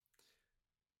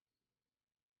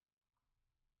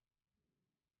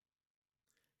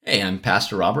Hey, I'm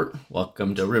Pastor Robert.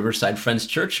 Welcome to Riverside Friends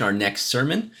Church and our next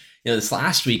sermon. This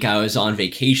last week I was on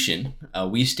vacation.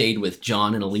 We stayed with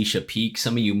John and Alicia Peak.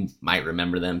 Some of you might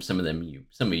remember them. Some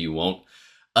of you won't.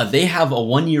 They have a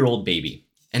 1-year-old baby,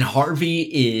 and Harvey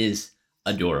is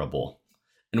adorable.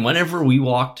 And whenever we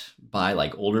walked by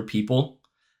like older people,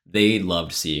 they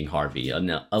loved seeing Harvey.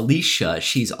 And Alicia,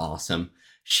 she's awesome.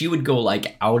 She would go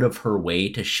like out of her way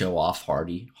to show off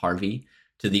Harvey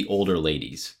to the older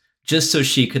ladies, just so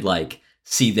she could like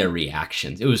see their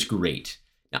reactions. It was great.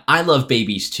 Now, I love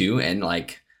babies too, and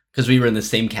like, because we were in the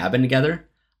same cabin together,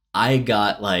 I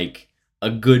got like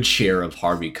a good share of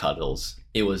Harvey cuddles.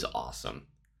 It was awesome.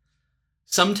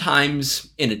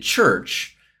 Sometimes in a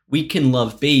church, we can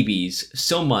love babies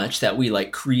so much that we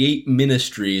like create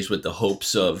ministries with the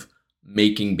hopes of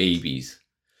making babies.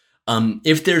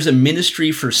 If there's a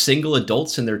ministry for single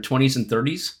adults in their 20s and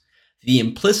 30s, the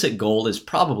implicit goal is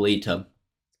probably to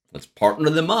let's partner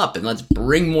them up and let's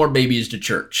bring more babies to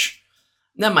church.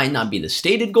 That might not be the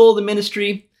stated goal of the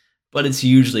ministry, but it's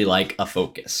usually like a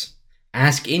focus.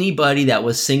 Ask anybody that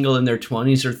was single in their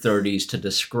 20s or 30s to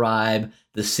describe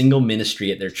the single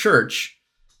ministry at their church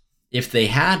if they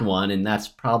had one, and that's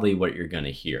probably what you're going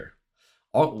to hear.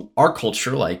 Our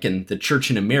culture, like in the church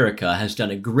in America, has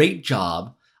done a great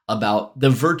job about the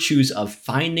virtues of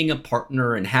finding a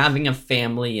partner and having a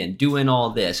family and doing all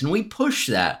this. And we push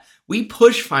that. We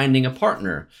push finding a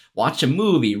partner. Watch a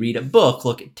movie, read a book,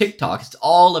 look at TikTok. It's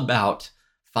all about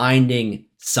finding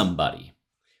somebody.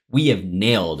 We have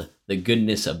nailed the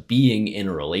goodness of being in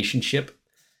a relationship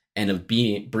and of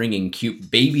bringing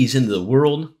cute babies into the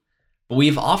world. But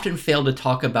we've often failed to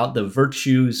talk about the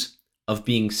virtues of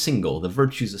being single, the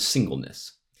virtues of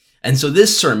singleness. And so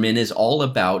this sermon is all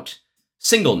about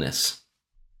singleness.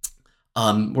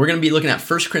 We're going to be looking at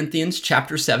 1 Corinthians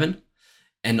chapter 7.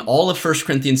 And all of 1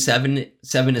 Corinthians 7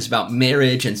 is about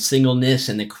marriage and singleness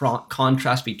and the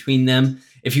contrast between them.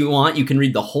 If you want, you can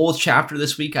read the whole chapter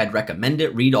this week. I'd recommend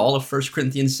it. Read all of 1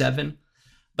 Corinthians 7.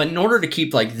 But in order to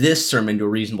keep like this sermon to a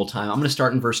reasonable time, I'm going to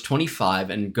start in verse 25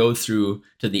 and go through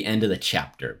to the end of the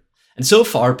chapter. And so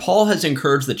far, Paul has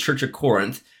encouraged the church of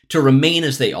Corinth to remain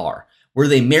as they are. Were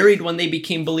they married when they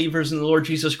became believers in the Lord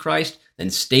Jesus Christ? Then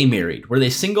stay married. Were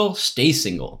they single? Stay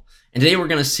single. And today we're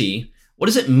going to see, what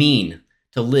does it mean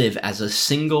to live as a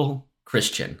single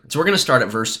Christian? So we're going to start at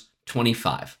verse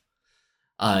 25.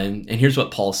 And here's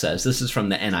what Paul says. This is from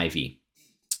the NIV.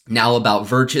 Now about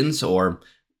virgins or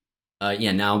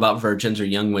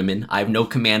young women, I have no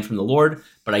command from the Lord,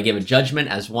 but I give a judgment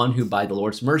as one who by the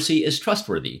Lord's mercy is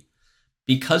trustworthy.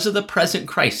 Because of the present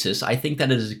crisis, I think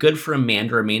that it is good for a man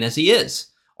to remain as he is.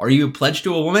 Are you pledged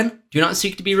to a woman? Do not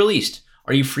seek to be released.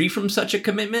 Are you free from such a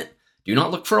commitment? Do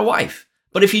not look for a wife.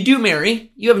 But if you do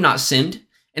marry, you have not sinned.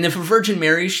 And if a virgin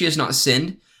marries, she has not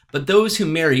sinned. But those who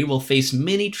marry will face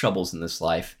many troubles in this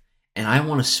life, and I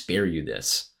want to spare you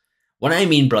this. What I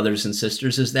mean, brothers and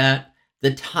sisters, is that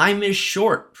the time is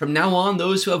short. From now on,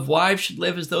 those who have wives should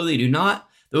live as though they do not,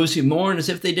 those who mourn as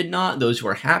if they did not, those who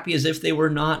are happy as if they were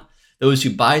not, those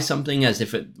who buy something as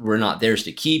if it were not theirs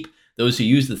to keep, those who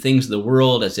use the things of the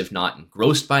world as if not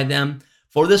engrossed by them.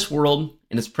 For this world,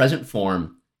 in its present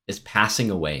form, is passing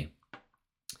away.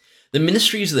 The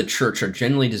ministries of the church are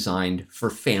generally designed for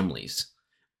families.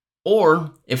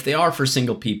 Or, if they are for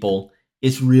single people,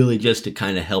 it's really just to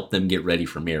kind of help them get ready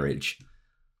for marriage.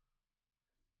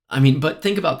 But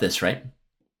think about this, right?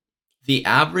 The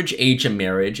average age of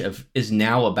marriage is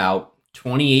now about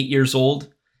 28 years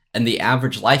old, and the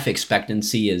average life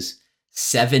expectancy is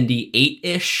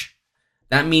 78-ish.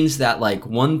 That means that like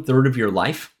 1/3 of your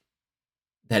life,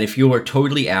 that if you are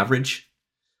totally average,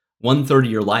 1/3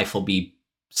 of your life will be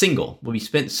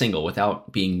spent single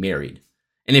without being married.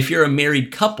 And if you're a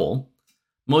married couple,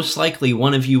 most likely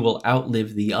one of you will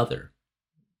outlive the other.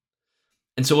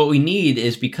 And so what we need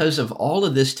is, because of all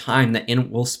of this time that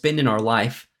we'll spend in our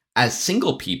life as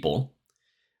single people,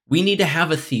 we need to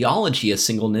have a theology of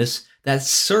singleness that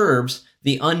serves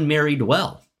the unmarried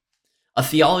well. A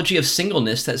theology of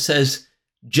singleness that says,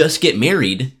 just get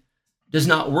married, does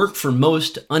not work for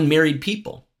most unmarried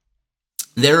people.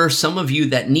 There are some of you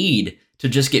that need to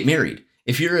just get married.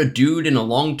 If you're a dude in a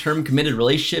long-term committed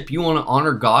relationship, you want to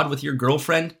honor God with your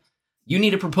girlfriend, you need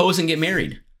to propose and get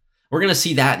married. We're going to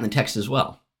see that in the text as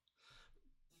well.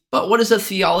 But what is a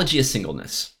theology of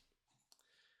singleness?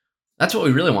 That's what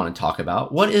we really want to talk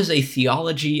about. What is a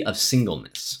theology of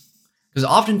singleness? Because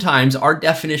oftentimes our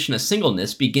definition of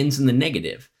singleness begins in the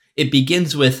negative. It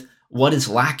begins with what is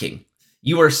lacking.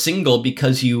 You are single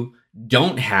because you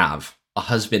don't have a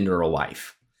husband or a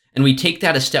wife. And we take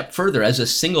that a step further. As a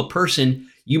single person,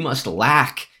 you must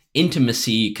lack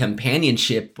intimacy,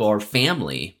 companionship, or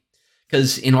family.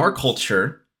 Because in our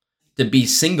culture, to be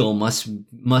single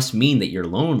must mean that you're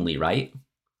lonely, right?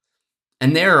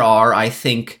 And there are, I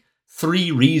think, 3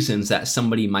 reasons that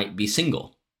somebody might be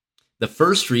single. The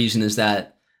first reason is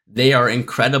that they are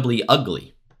incredibly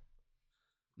ugly.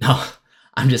 No,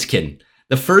 I'm just kidding.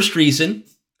 The first reason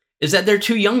is that they're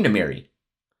too young to marry.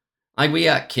 Like, we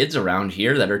got kids around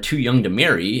here that are too young to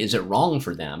marry. Is it wrong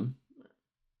for them?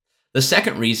 The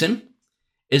second reason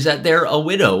is that they're a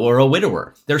widow or a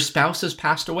widower. Their spouse has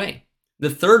passed away. The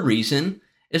third reason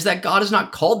is that God has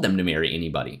not called them to marry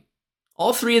anybody.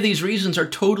 All 3 of these reasons are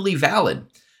totally valid,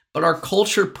 but our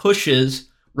culture pushes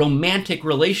romantic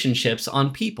relationships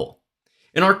on people.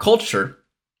 In our culture,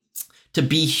 to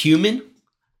be human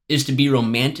is to be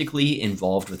romantically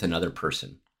involved with another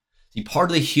person. See, part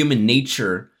of the human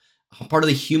nature, part of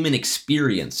the human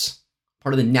experience,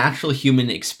 part of the natural human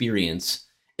experience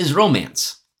is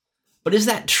romance. But is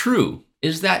that true?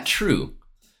 Is that true?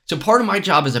 So part of my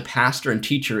job as a pastor and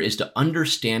teacher is to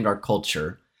understand our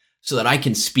culture so that I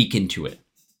can speak into it.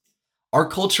 Our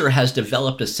culture has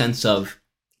developed a sense of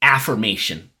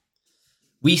affirmation.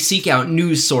 We seek out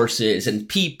news sources and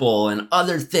people and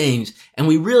other things, and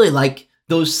we really like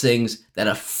those things that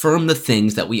affirm the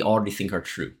things that we already think are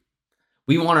true.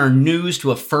 We want our news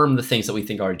to affirm the things that we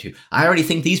think are true. I already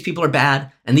think these people are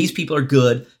bad and these people are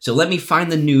good, so let me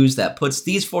find the news that puts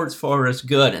these forward as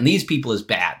good and these people as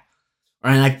bad.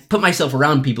 And I put myself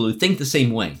around people who think the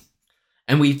same way.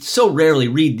 And we so rarely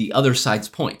read the other side's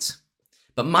points.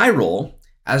 But my role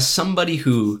as somebody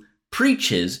who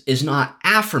preaches is not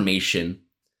affirmation,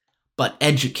 but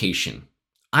education.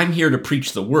 I'm here to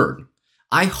preach the word.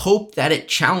 I hope that it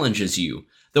challenges you.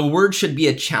 The word should be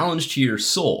a challenge to your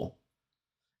soul.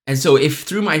 And so if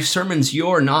through my sermons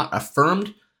you're not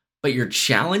affirmed, but you're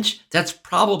challenged, that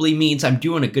probably means I'm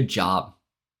doing a good job.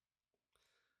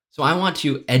 So I want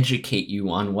to educate you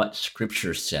on what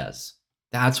Scripture says.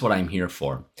 That's what I'm here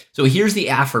for. So here's the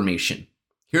affirmation.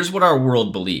 Here's what our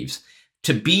world believes.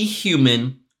 To be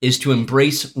human is to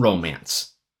embrace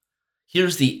romance.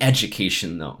 Here's the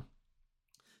education, though.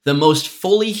 The most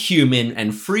fully human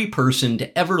and free person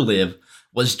to ever live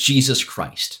was Jesus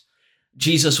Christ.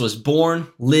 Jesus was born,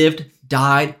 lived,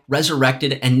 died,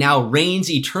 resurrected, and now reigns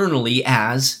eternally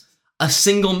as a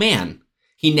single man.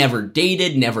 He never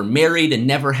dated, never married, and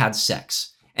never had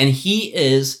sex. And he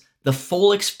is the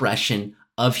full expression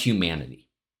of humanity.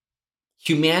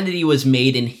 Humanity was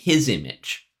made in his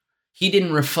image. He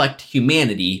didn't reflect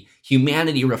humanity.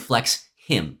 Humanity reflects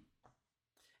him.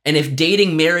 And if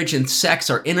dating, marriage, and sex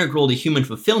are integral to human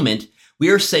fulfillment, we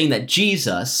are saying that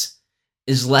Jesus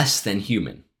is less than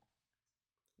human.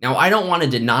 Now, I don't want to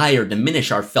deny or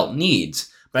diminish our felt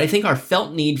needs, but I think our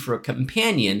felt need for a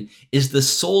companion is the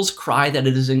soul's cry that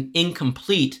it is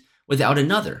incomplete without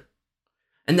another.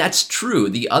 And that's true.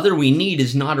 The other we need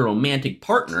is not a romantic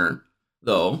partner,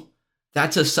 though.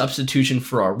 That's a substitution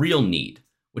for our real need,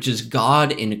 which is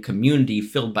God in a community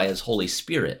filled by his Holy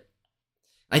Spirit.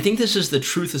 I think this is the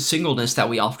truth of singleness that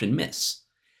we often miss.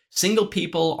 Single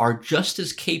people are just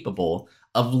as capable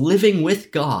of living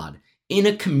with God in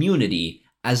a community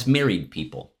as married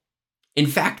people. In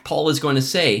fact, Paul is going to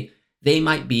say they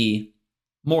might be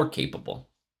more capable.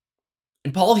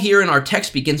 And Paul here in our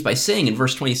text begins by saying in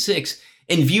verse 26,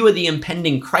 in view of the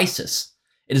impending crisis,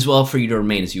 it is well for you to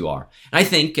remain as you are. And I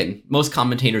think, and most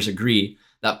commentators agree,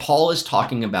 that Paul is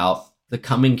talking about the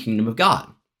coming kingdom of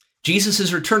God. Jesus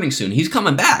is returning soon. He's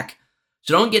coming back.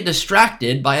 So don't get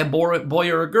distracted by a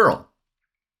boy or a girl.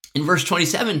 In verse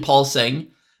 27, Paul's saying,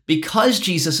 because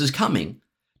Jesus is coming,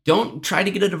 don't try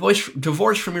to get a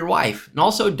divorce from your wife. And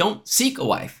also don't seek a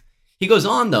wife. He goes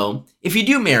on, though, if you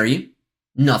do marry,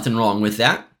 nothing wrong with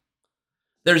that.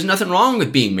 There's nothing wrong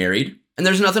with being married, and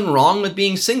there's nothing wrong with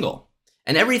being single.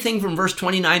 And everything from verse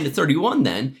 29 to 31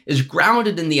 then is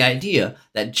grounded in the idea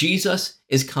that Jesus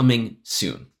is coming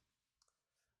soon.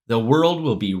 The world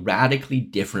will be radically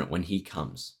different when he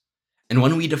comes. And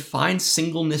when we define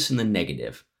singleness in the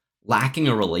negative, lacking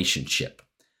a relationship,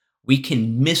 we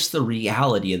can miss the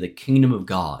reality of the kingdom of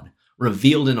God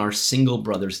revealed in our single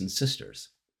brothers and sisters.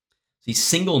 See,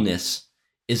 singleness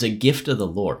is a gift of the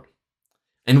Lord.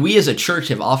 And we as a church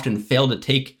have often failed to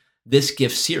take this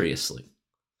gift seriously.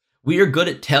 We are good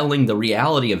at telling the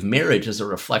reality of marriage as a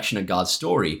reflection of God's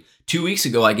story. 2 weeks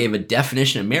ago, I gave a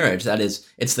definition of marriage. That is,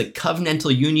 it's the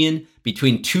covenantal union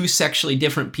between two sexually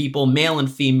different people, male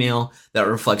and female, that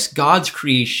reflects God's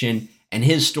creation and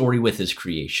his story with his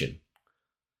creation.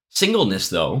 Singleness,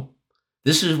 though,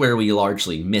 this is where we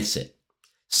largely miss it.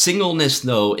 Singleness,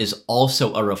 though, is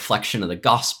also a reflection of the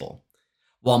gospel.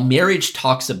 While marriage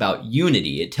talks about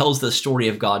unity, it tells the story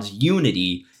of God's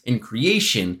unity in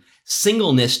creation.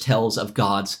 Singleness tells of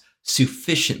God's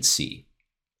sufficiency.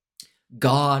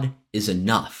 God is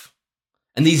enough.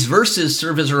 And these verses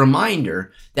serve as a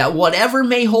reminder that whatever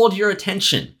may hold your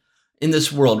attention in this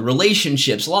world,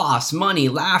 relationships, loss, money,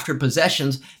 laughter,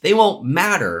 possessions, they won't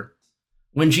matter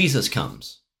when Jesus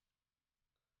comes.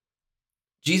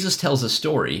 Jesus tells a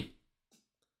story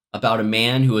about a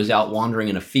man who is out wandering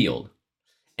in a field,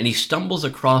 and he stumbles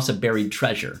across a buried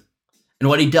treasure. And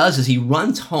what he does is he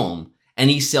runs home and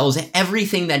he sells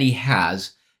everything that he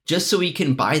has just so he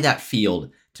can buy that field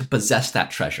to possess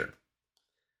that treasure.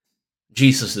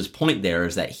 Jesus' point there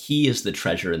is that he is the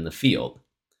treasure in the field.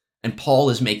 And Paul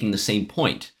is making the same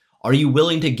point. Are you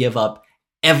willing to give up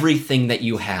everything that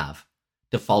you have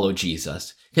to follow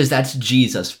Jesus? Because that's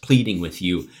Jesus pleading with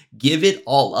you. Give it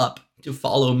all up to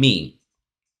follow me.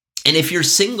 And if you're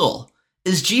single,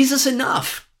 is Jesus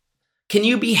enough? Can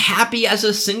you be happy as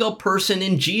a single person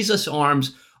in Jesus'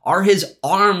 arms? Are his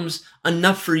arms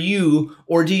enough for you,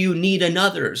 or do you need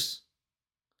another's?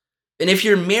 And if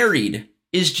you're married,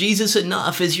 is Jesus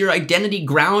enough? Is your identity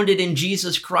grounded in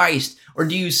Jesus Christ? Or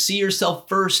do you see yourself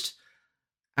first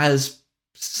as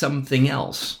something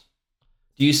else?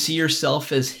 Do you see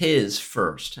yourself as his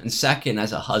first, and second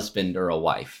as a husband or a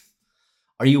wife?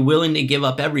 Are you willing to give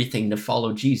up everything to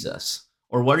follow Jesus?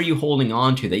 Or what are you holding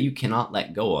on to that you cannot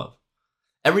let go of?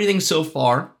 Everything so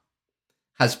far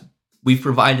we've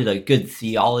provided a good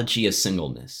theology of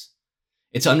singleness.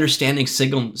 It's understanding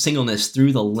singleness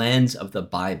through the lens of the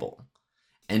Bible.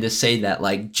 And to say that,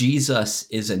 like, Jesus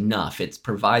is enough. It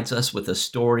provides us with a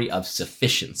story of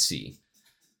sufficiency.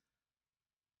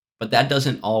 But that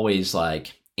doesn't always,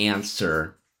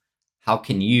 answer how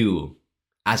can you,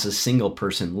 as a single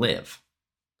person, live.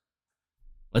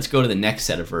 Let's go to the next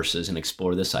set of verses and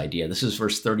explore this idea. This is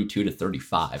verse 32 to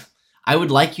 35. I would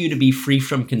like you to be free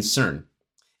from concern.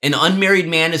 An unmarried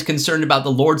man is concerned about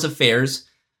the Lord's affairs,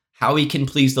 how he can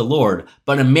please the Lord.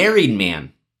 But a married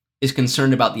man is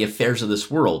concerned about the affairs of this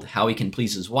world, how he can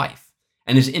please his wife.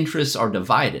 And his interests are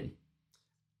divided.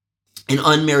 An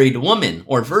unmarried woman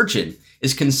or virgin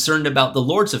is concerned about the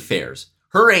Lord's affairs.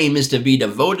 Her aim is to be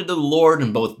devoted to the Lord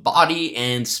in both body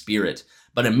and spirit.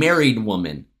 But a married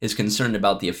woman is concerned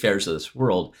about the affairs of this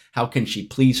world. How can she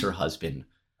please her husband?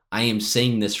 I am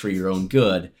saying this for your own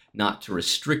good, not to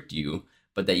restrict you,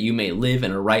 but that you may live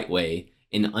in a right way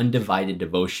in undivided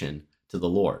devotion to the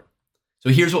Lord. So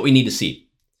here's what we need to see.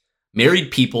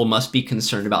 Married people must be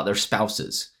concerned about their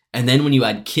spouses. And then when you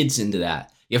add kids into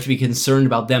that, you have to be concerned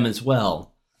about them as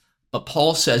well. But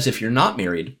Paul says if you're not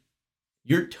married,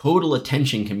 your total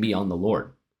attention can be on the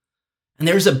Lord. And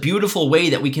there's a beautiful way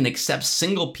that we can accept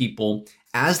single people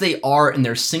as they are in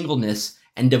their singleness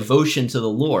and devotion to the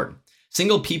Lord.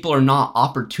 Single people are not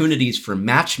opportunities for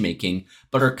matchmaking,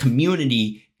 but are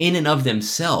community in and of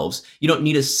themselves. You don't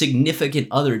need a significant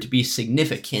other to be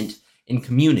significant in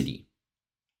community.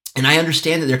 And I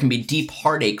understand that there can be deep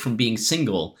heartache from being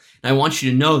single. And I want you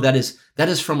to know that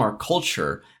is from our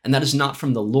culture, and that is not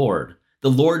from the Lord. The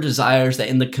Lord desires that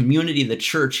in the community of the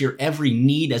church, your every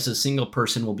need as a single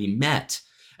person will be met.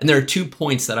 And there are 2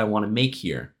 points that I want to make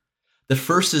here. The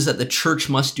first is that the church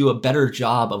must do a better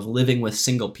job of living with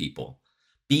single people.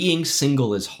 Being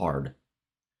single is hard.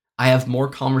 I have more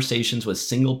conversations with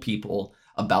single people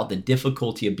about the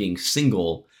difficulty of being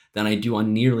single than I do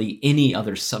on nearly any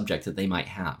other subject that they might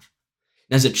have.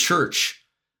 And as a church,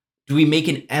 do we make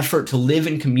an effort to live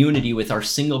in community with our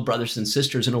single brothers and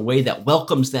sisters in a way that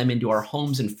welcomes them into our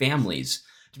homes and families?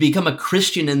 To become a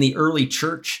Christian in the early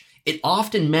church, it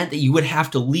often meant that you would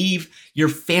have to leave your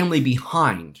family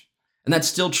behind. And that's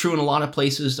still true in a lot of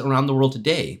places around the world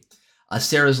today.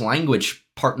 Sarah's language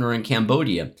partner in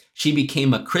Cambodia, she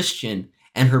became a Christian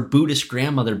and her Buddhist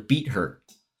grandmother beat her.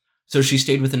 So she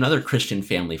stayed with another Christian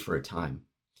family for a time.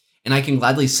 And I can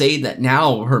gladly say that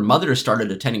now her mother started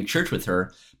attending church with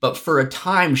her, but for a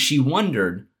time she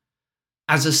wondered,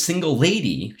 as a single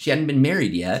lady, she hadn't been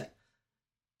married yet,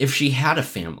 if she had a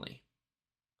family.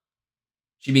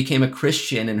 She became a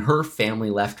Christian and her family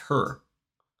left her.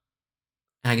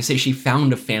 And I can say she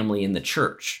found a family in the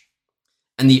church.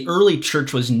 And the early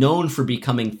church was known for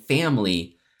becoming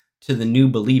family to the new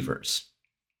believers.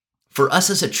 For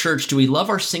us as a church, do we love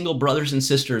our single brothers and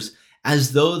sisters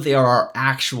as though they are our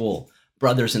actual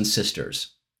brothers and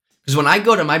sisters? Because when I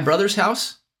go to my brother's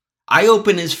house, I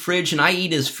open his fridge and I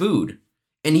eat his food.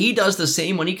 And he does the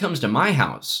same when he comes to my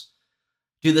house.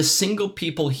 Do the single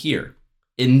people here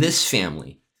in this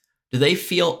family, do they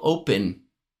feel open?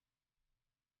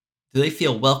 Do they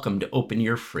feel welcome to open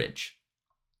your fridge?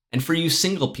 And for you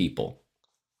single people,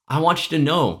 I want you to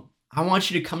know, I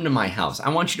want you to come to my house. I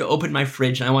want you to open my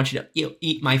fridge and I want you to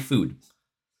eat my food.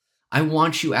 I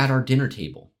want you at our dinner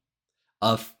table.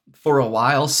 For a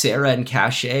while, Sarah and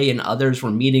Cachet and others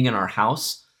were meeting in our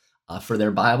house for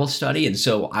their Bible study. And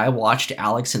so I watched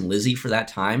Alex and Lizzie for that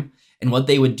time. And what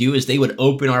they would do is they would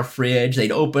open our fridge.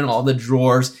 They'd open all the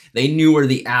drawers. They knew where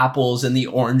the apples and the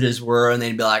oranges were. And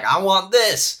they'd be like, I want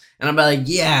this. And I'd be like,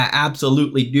 yeah,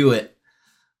 absolutely do it.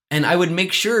 And I would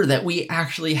make sure that we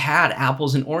actually had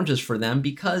apples and oranges for them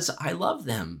because I love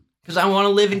them, because I want to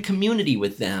live in community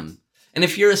with them. And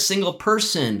if you're a single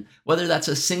person, whether that's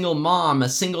a single mom, a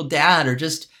single dad, or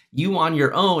just you on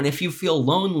your own, if you feel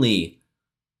lonely,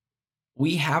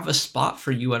 we have a spot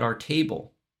for you at our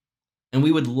table. And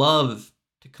we would love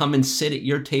to come and sit at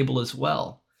your table as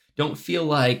well. Don't feel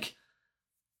like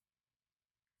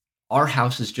our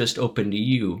house is just open to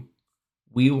you.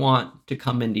 We want to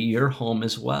come into your home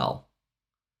as well.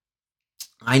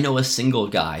 I know a single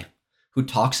guy who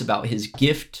talks about his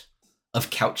gift of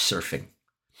couch surfing.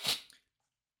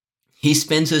 He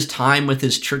spends his time with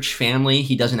his church family.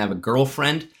 He doesn't have a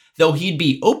girlfriend, though he'd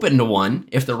be open to one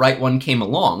if the right one came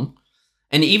along.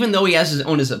 And even though he has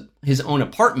his own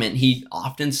apartment, he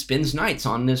often spends nights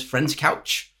on his friend's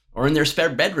couch or in their spare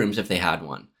bedrooms if they had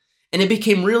one. And it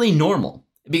became really normal.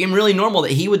 It became really normal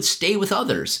that he would stay with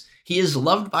others. He is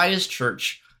loved by his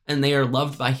church and they are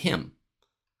loved by him.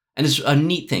 And it's a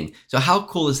neat thing. So how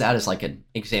cool is that as like an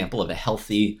example of a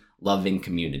healthy, loving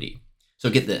community?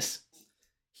 So get this.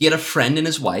 He had a friend and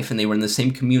his wife, and they were in the same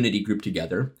community group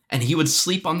together, and he would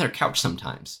sleep on their couch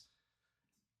sometimes.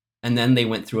 And then they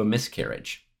went through a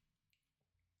miscarriage.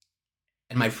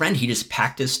 And my friend, he just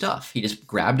packed his stuff. He just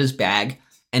grabbed his bag,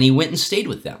 and he went and stayed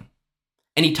with them.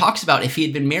 And he talks about if he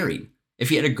had been married, if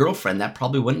he had a girlfriend, that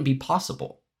probably wouldn't be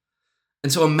possible.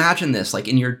 And so imagine this, like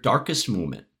in your darkest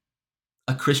moment,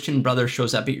 a Christian brother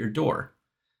shows up at your door,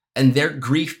 and their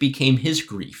grief became his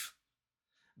grief.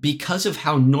 Because of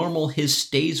how normal his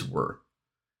stays were.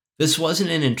 This wasn't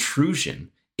an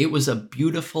intrusion. It was a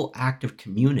beautiful act of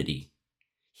community.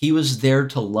 He was there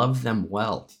to love them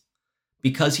well.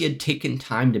 Because he had taken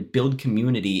time to build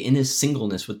community in his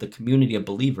singleness with the community of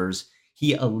believers,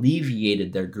 he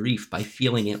alleviated their grief by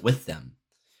feeling it with them.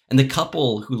 And the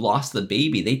couple who lost the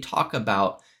baby, they talk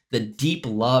about the deep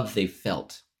love they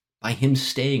felt by him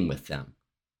staying with them.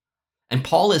 And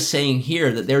Paul is saying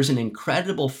here that there's an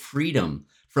incredible freedom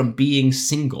from being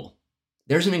single.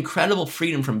 There's an incredible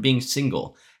freedom from being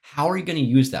single. How are you going to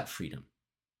use that freedom?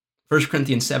 1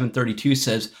 Corinthians 7:32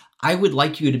 says, I would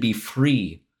like you to be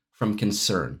free from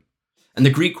concern. And the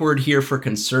Greek word here for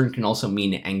concern can also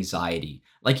mean anxiety.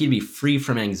 I'd like you to be free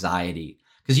from anxiety.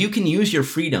 Because you can use your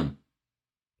freedom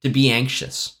to be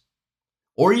anxious.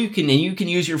 Or you can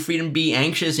use your freedom to be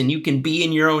anxious, and you can be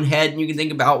in your own head and you can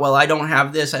think about, well, I don't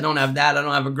have this, I don't have that, I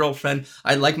don't have a girlfriend.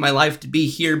 I'd like my life to be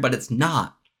here, but it's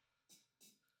not.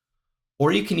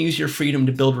 Or you can use your freedom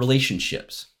to build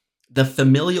relationships. The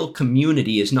familial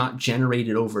community is not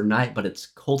generated overnight, but it's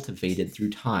cultivated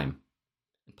through time.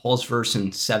 Paul's verse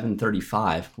in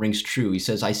 7:35 rings true. He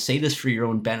says, I say this for your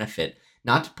own benefit,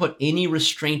 not to put any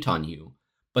restraint on you,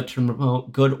 but to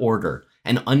promote good order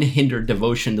and unhindered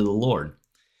devotion to the Lord.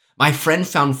 My friend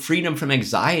found freedom from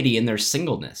anxiety in their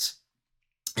singleness.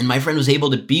 And my friend was able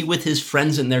to be with his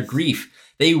friends in their grief.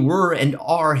 They were and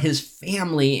are his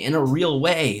family in a real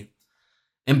way.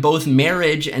 And both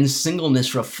marriage and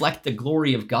singleness reflect the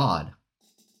glory of God.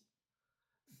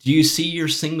 Do you see your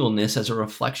singleness as a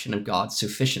reflection of God's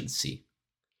sufficiency?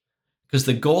 Because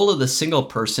the goal of the single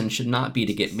person should not be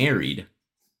to get married,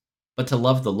 but to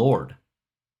love the Lord.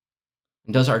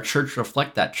 And does our church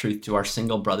reflect that truth to our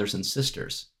single brothers and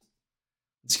sisters?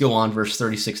 Let's go on, verse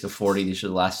 36 to 40. These are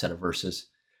the last set of verses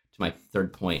to my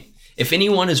third point. If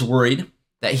anyone is worried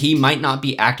that he might not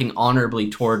be acting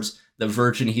honorably towards the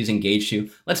virgin he's engaged to,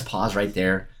 let's pause right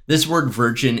there. This word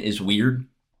virgin is weird.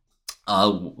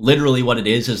 Literally what it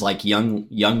is like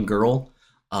young girl.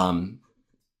 The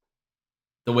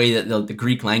way that the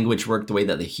Greek language worked, the way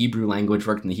that the Hebrew language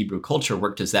worked and the Hebrew culture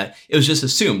worked is that it was just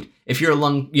assumed if you're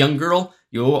a young girl,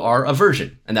 you are a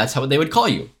virgin. And that's how they would call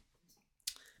you.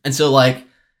 And so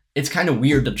it's kind of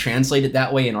weird to translate it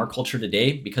that way in our culture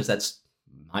today because that's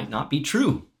might not be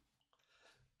true.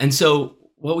 And so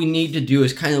what we need to do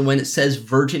is kind of when it says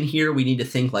virgin here, we need to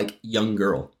think like young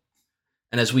girl.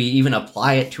 And as we even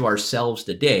apply it to ourselves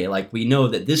today, we know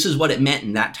that this is what it meant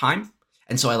in that time.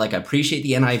 And so I appreciate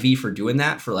the NIV for doing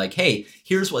that, for hey,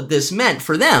 here's what this meant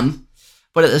for them.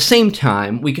 But at the same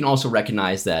time, we can also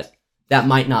recognize that that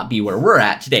might not be where we're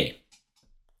at today.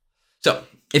 So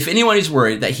if anyone is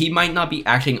worried that he might not be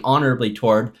acting honorably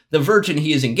toward the virgin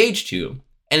he is engaged to,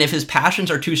 and if his passions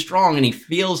are too strong and he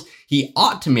feels he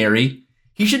ought to marry,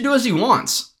 he should do as he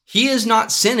wants. He is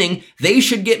not sinning. They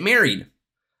should get married.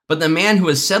 But the man who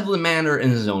has settled the matter in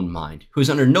his own mind, who is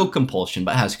under no compulsion,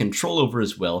 but has control over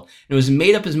his will, and who has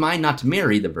made up his mind not to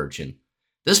marry the virgin,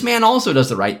 this man also does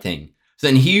the right thing. So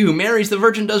then he who marries the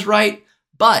virgin does right,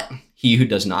 but he who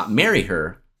does not marry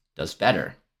her does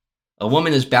better. A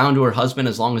woman is bound to her husband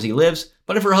as long as he lives,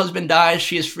 but if her husband dies,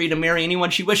 she is free to marry anyone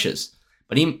she wishes,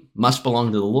 but he must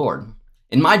belong to the Lord.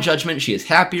 In my judgment, she is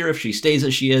happier if she stays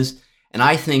as she is, and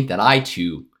I think that I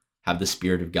too have the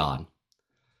Spirit of God.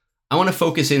 I want to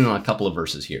focus in on a couple of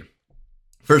verses here.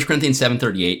 1 Corinthians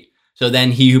 7:38. So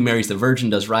then he who marries the virgin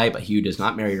does right, but he who does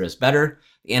not marry her does better.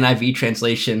 The NIV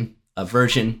translation of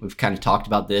version, we've kind of talked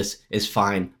about this, is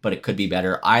fine, but it could be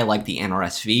better. I like the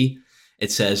NRSV.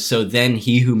 It says, so then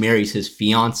he who marries his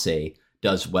fiancée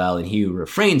does well, and he who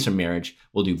refrains from marriage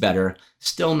will do better.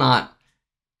 Still not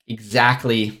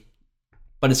exactly,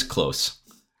 but it's close.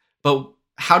 But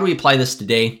how do we apply this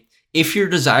today? If your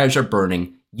desires are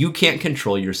burning, you can't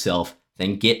control yourself,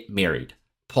 then get married.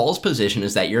 Paul's position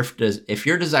is that if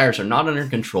your desires are not under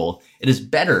control, it is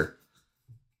better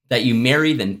that you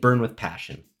marry than burn with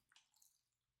passion.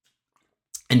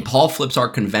 And Paul flips our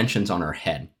conventions on our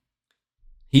head.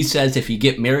 He says if you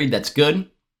get married, that's good.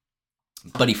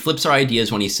 But he flips our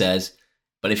ideas when he says,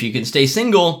 but if you can stay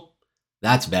single,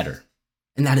 that's better.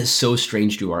 And that is so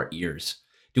strange to our ears.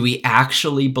 Do we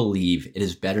actually believe it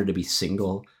is better to be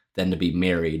single than to be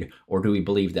married? Or do we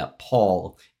believe that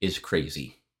Paul is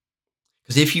crazy?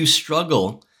 Because if you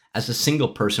struggle as a single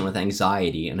person with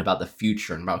anxiety and about the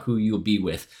future and about who you'll be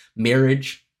with,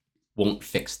 marriage won't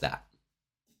fix that.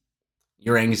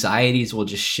 Your anxieties will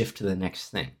just shift to the next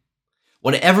thing.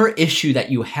 Whatever issue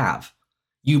that you have,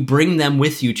 you bring them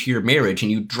with you to your marriage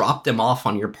and you drop them off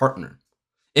on your partner.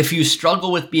 If you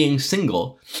struggle with being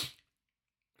single,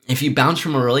 if you bounce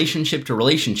from a relationship to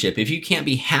relationship, if you can't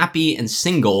be happy and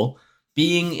single,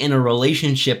 being in a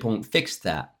relationship won't fix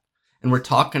that. And we're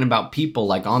talking about people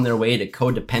like on their way to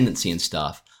codependency and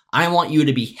stuff. I want you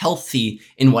to be healthy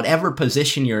in whatever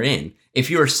position you're in. If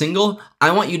you're single,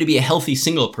 I want you to be a healthy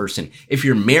single person. If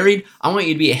you're married, I want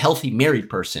you to be a healthy married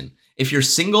person. If you're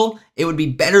single, it would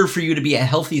be better for you to be a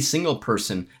healthy single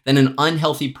person than an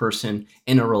unhealthy person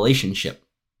in a relationship.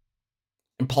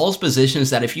 And Paul's position is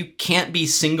that if you can't be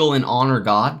single and honor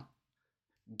God,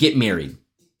 get married.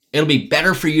 It'll be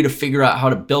better for you to figure out how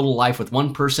to build a life with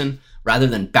one person rather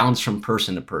than bounce from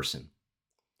person to person.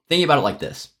 Think about it like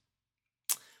this.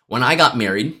 When I got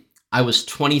married, I was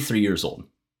 23 years old.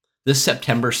 This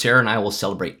September, Sarah and I will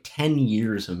celebrate 10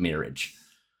 years of marriage.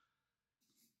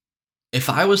 If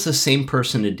I was the same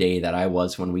person today that I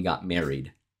was when we got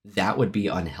married, that would be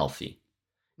unhealthy.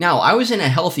 Now, I was in a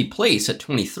healthy place at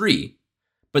 23,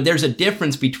 but there's a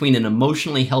difference between an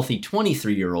emotionally healthy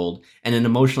 23-year-old and an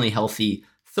emotionally healthy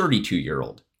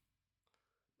 32-year-old.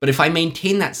 But if I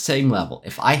maintained that same level,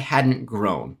 if I hadn't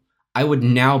grown, I would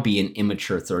now be an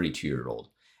immature 32-year-old.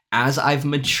 As I've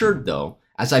matured, though,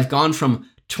 as I've gone from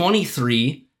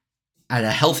 23 at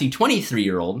a healthy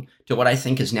 23-year-old to what I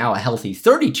think is now a healthy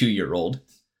 32-year-old,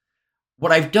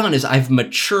 what I've done is I've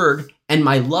matured, and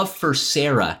my love for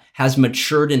Sarah has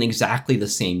matured in exactly the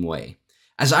same way.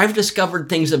 As I've discovered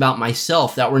things about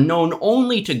myself that were known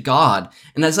only to God,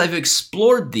 and as I've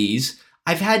explored these,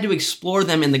 I've had to explore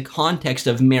them in the context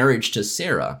of marriage to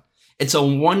Sarah. It's a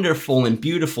wonderful and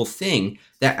beautiful thing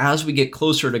that as we get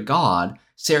closer to God,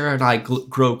 Sarah and I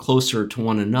grow closer to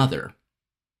one another.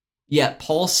 Yet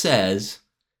Paul says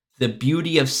the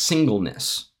beauty of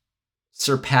singleness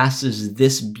surpasses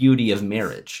this beauty of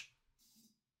marriage.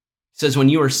 He says when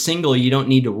you are single, you don't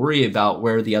need to worry about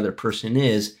where the other person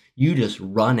is. You just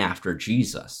run after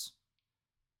Jesus.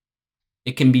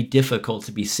 It can be difficult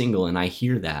to be single, and I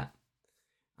hear that.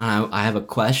 I have a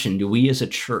question. Do we as a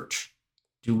church,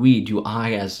 do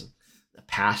I as a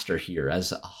pastor here,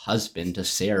 as a husband to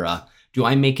Sarah, do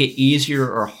I make it easier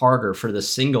or harder for the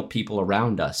single people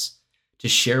around us to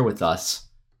share with us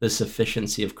the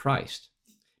sufficiency of Christ?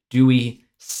 Do we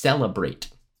celebrate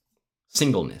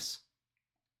singleness?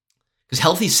 Because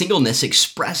healthy singleness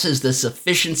expresses the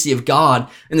sufficiency of God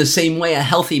in the same way a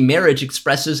healthy marriage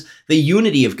expresses the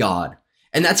unity of God.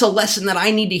 And that's a lesson that I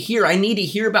need to hear. I need to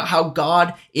hear about how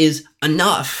God is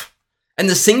enough. And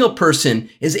the single person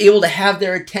is able to have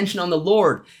their attention on the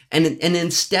Lord. And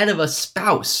instead of a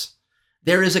spouse,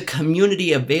 there is a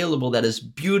community available that is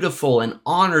beautiful and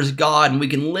honors God. And we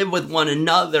can live with one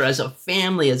another as a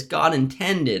family as God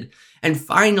intended. And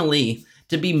finally,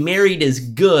 to be married is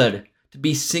good. To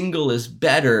be single is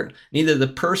better. Neither the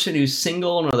person who's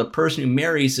single nor the person who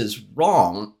marries is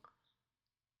wrong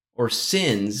or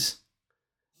sins.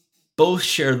 Both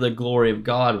share the glory of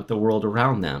God with the world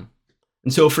around them.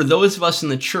 And so for those of us in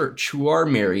the church who are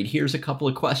married, here's a couple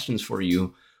of questions for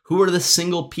you. Who are the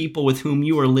single people with whom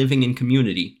you are living in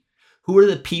community? Who are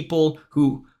the people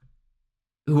who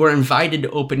are invited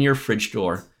to open your fridge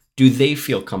door? Do they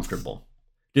feel comfortable?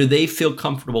 Do they feel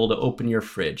comfortable to open your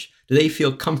fridge? Do they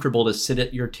feel comfortable to sit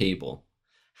at your table?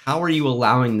 How are you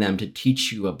allowing them to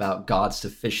teach you about God's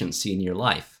sufficiency in your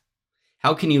life?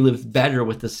 How can you live better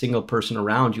with the single person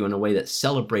around you in a way that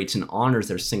celebrates and honors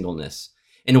their singleness,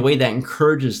 in a way that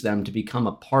encourages them to become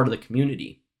a part of the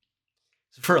community?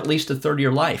 For at least a third of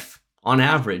your life, on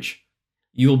average,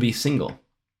 you will be single.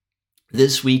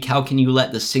 This week, how can you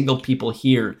let the single people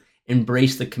here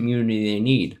embrace the community they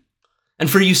need? And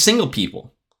for you single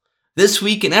people, this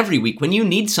week and every week, when you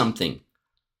need something,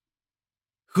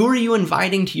 who are you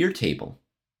inviting to your table?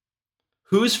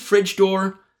 Whose fridge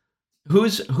door?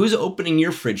 Who's opening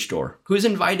your fridge door? Who's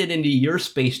invited into your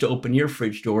space to open your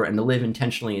fridge door and to live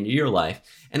intentionally into your life?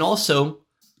 And also,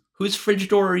 whose fridge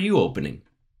door are you opening?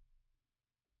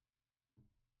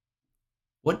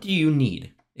 What do you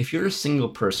need? If you're a single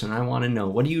person, I want to know,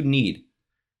 what do you need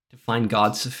to find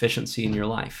God's sufficiency in your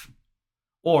life?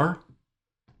 Or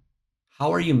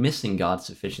how are you missing God's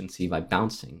sufficiency by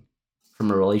bouncing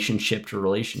from a relationship to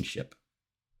relationship?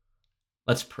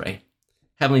 Let's pray.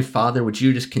 Heavenly Father, would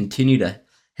you just continue to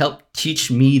help teach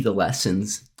me the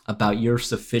lessons about your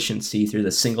sufficiency through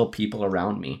the single people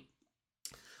around me?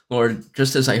 Lord,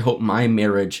 just as I hope my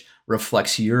marriage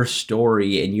reflects your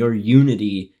story and your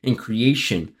unity in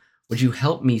creation, would you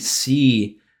help me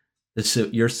see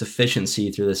your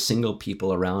sufficiency through the single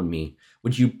people around me?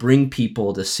 Would you bring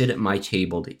people to sit at my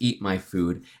table, to eat my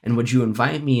food? And would you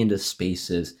invite me into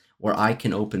spaces where I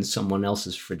can open someone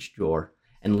else's fridge door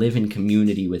and live in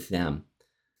community with them?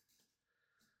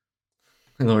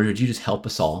 And Lord, would you just help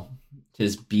us all to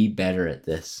just be better at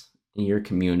this in your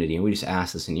community? And we just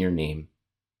ask this in your name.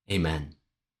 Amen.